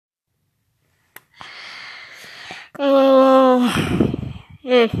This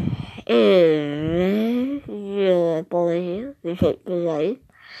is your boy, the Chick-fil-A.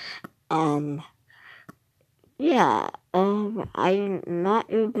 Um, I'm not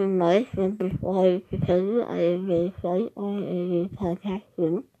using my phone before because I am very sorry on a podcast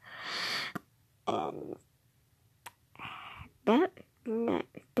soon. But not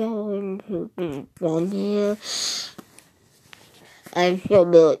going to be done here. I'm still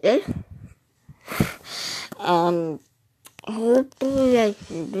doing this. Hopefully I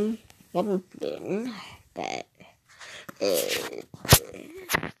can do something that is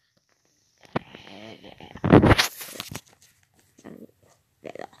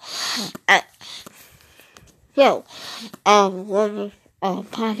what this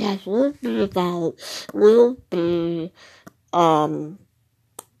podcast will be about will be,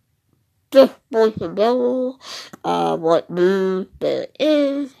 just voicing down, what news there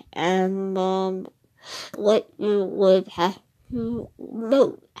is, and, what you would have to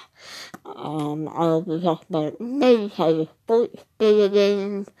know. I'll be talking about many kinds of sports, video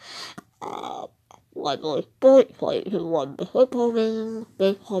games, what sports, like who won the football game,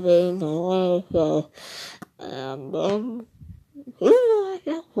 baseball game, and all that. And who I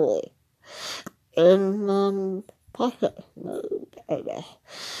got for in podcast mode, I guess.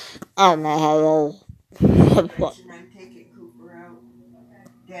 I don't know how long. I'm taking Cooper out.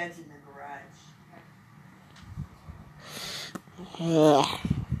 Dad's in the garage.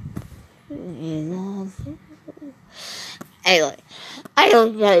 Anyway, I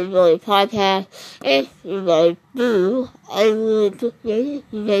don't enjoy podcasts. If you guys do, I would appreciate it if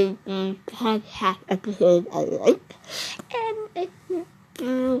you guys do podcast episodes I like. And if you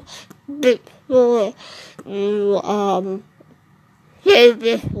do, make sure you share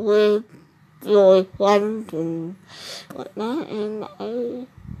this with your friends and whatnot. And I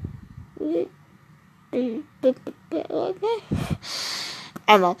would be like that.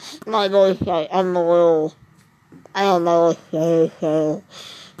 I don't know, my voice, I'm a little, I don't know what to say, so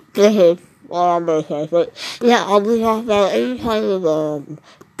this is what I'm going to say. But yeah, I'll be talking about any kind of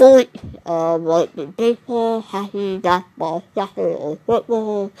sports, like the baseball, hockey, basketball, soccer, or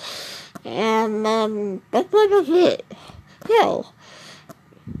football, and that's pretty much it. So,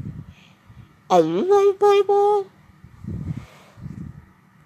 are you guys play ball?